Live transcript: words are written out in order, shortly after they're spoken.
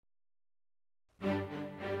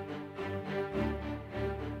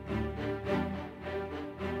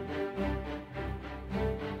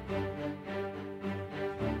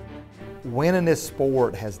When in this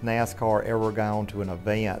sport has NASCAR ever gone to an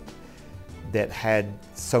event that had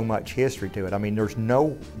so much history to it? I mean, there's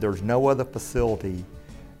no other facility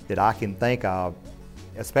that I can think of,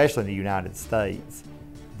 especially in the United States,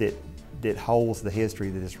 that holds the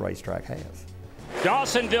history that this racetrack has.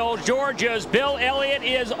 Dawsonville, Georgia's Bill Elliott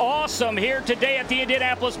is awesome here today at the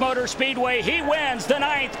Indianapolis Motor Speedway. He wins the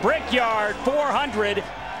 9th Brickyard 400.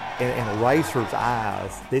 In a racer's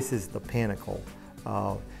eyes, this is the pinnacle.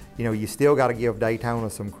 You know, you still got to give Daytona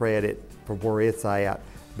some credit for where it's at,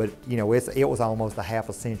 but you know, it was almost a half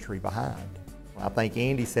a century behind. I think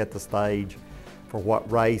Indy set the stage for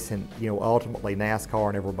what race and, you know, ultimately NASCAR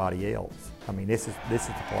and everybody else. I mean, this is the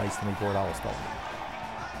place to me where it all started.